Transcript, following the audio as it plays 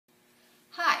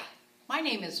My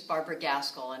name is Barbara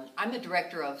Gaskell, and I'm the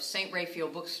director of St. Raphael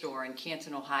Bookstore in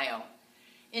Canton, Ohio.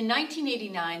 In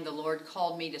 1989, the Lord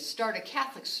called me to start a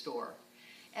Catholic store,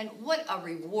 and what a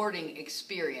rewarding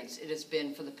experience it has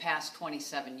been for the past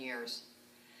 27 years.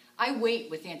 I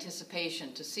wait with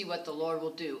anticipation to see what the Lord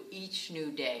will do each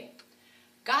new day.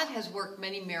 God has worked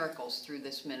many miracles through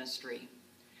this ministry.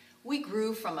 We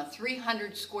grew from a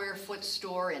 300 square foot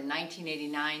store in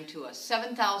 1989 to a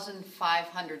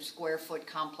 7,500 square foot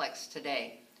complex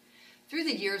today. Through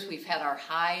the years, we've had our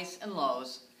highs and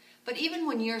lows, but even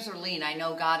when years are lean, I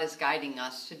know God is guiding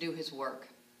us to do His work.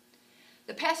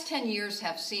 The past 10 years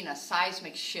have seen a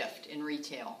seismic shift in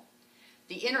retail.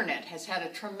 The internet has had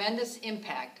a tremendous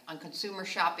impact on consumer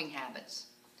shopping habits.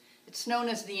 It's known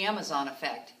as the Amazon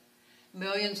effect.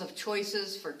 Millions of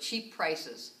choices for cheap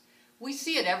prices. We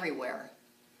see it everywhere.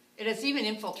 It has even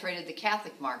infiltrated the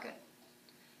Catholic market.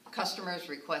 Customers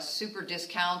request super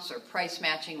discounts or price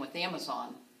matching with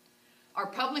Amazon. Our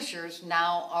publishers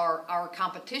now are our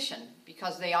competition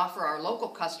because they offer our local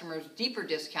customers deeper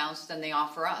discounts than they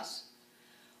offer us.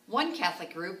 One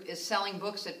Catholic group is selling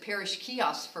books at parish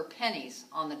kiosks for pennies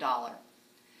on the dollar.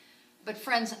 But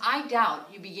friends, I doubt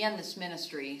you began this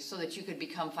ministry so that you could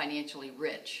become financially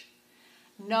rich.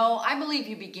 No, I believe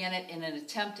you began it in an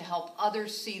attempt to help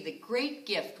others see the great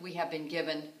gift we have been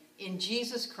given in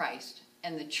Jesus Christ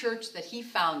and the church that He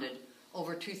founded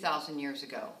over 2,000 years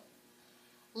ago.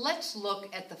 Let's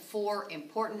look at the 4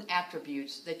 important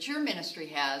attributes that your ministry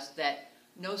has that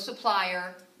no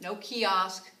supplier, no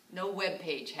kiosk, no web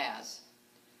page has.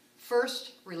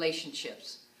 First,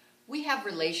 relationships. We have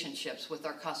relationships with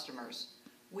our customers.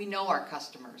 We know our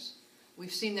customers.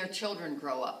 We've seen their children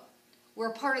grow up.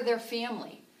 We're a part of their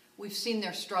family. We've seen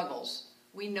their struggles.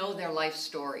 We know their life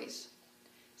stories.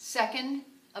 Second,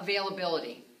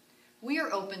 availability. We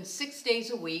are open 6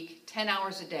 days a week, 10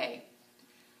 hours a day.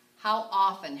 How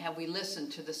often have we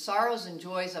listened to the sorrows and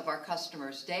joys of our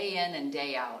customers day in and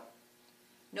day out?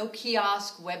 No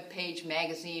kiosk, web page,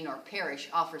 magazine, or parish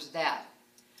offers that.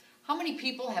 How many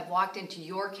people have walked into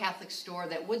your Catholic store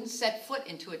that wouldn't set foot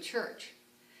into a church?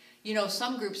 You know,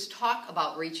 some groups talk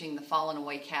about reaching the fallen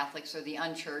away Catholics or the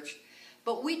unchurched,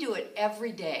 but we do it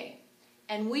every day,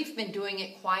 and we've been doing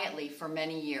it quietly for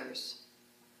many years.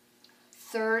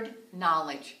 Third,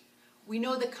 knowledge. We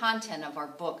know the content of our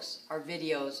books, our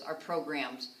videos, our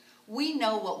programs. We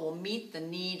know what will meet the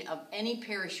need of any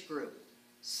parish group: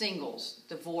 singles,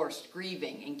 divorced,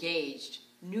 grieving, engaged,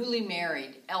 newly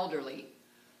married, elderly.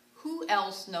 Who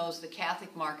else knows the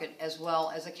Catholic market as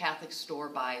well as a Catholic store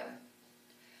buyer?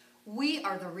 We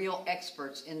are the real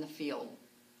experts in the field.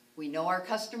 We know our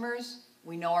customers.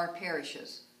 We know our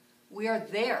parishes. We are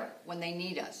there when they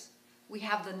need us. We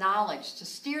have the knowledge to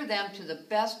steer them to the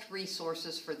best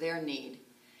resources for their need.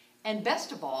 And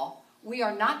best of all, we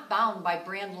are not bound by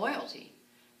brand loyalty,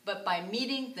 but by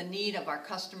meeting the need of our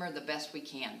customer the best we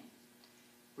can.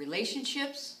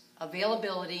 Relationships,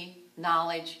 availability,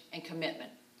 knowledge, and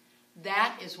commitment.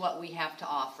 That is what we have to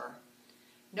offer.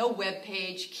 No web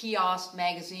page, kiosk,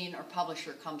 magazine, or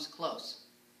publisher comes close.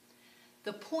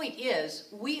 The point is,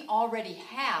 we already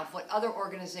have what other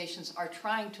organizations are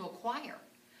trying to acquire.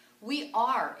 We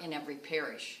are in every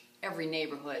parish, every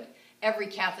neighborhood, every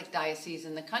Catholic diocese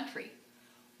in the country.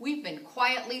 We've been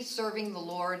quietly serving the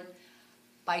Lord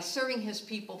by serving His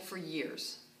people for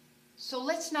years. So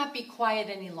let's not be quiet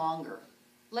any longer.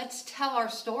 Let's tell our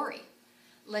story.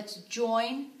 Let's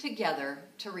join together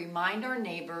to remind our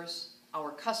neighbors,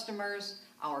 our customers,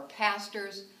 our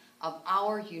pastors, of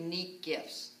our unique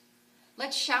gifts.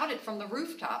 Let's shout it from the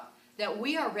rooftop that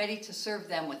we are ready to serve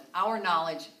them with our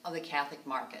knowledge of the Catholic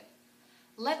market.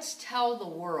 Let's tell the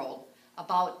world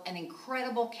about an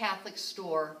incredible Catholic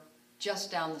store just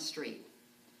down the street,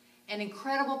 an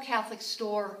incredible Catholic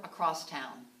store across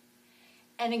town,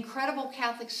 an incredible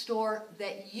Catholic store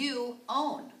that you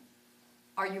own.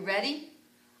 Are you ready?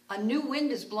 A new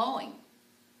wind is blowing.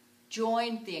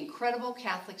 Join the incredible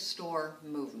Catholic store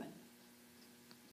movement.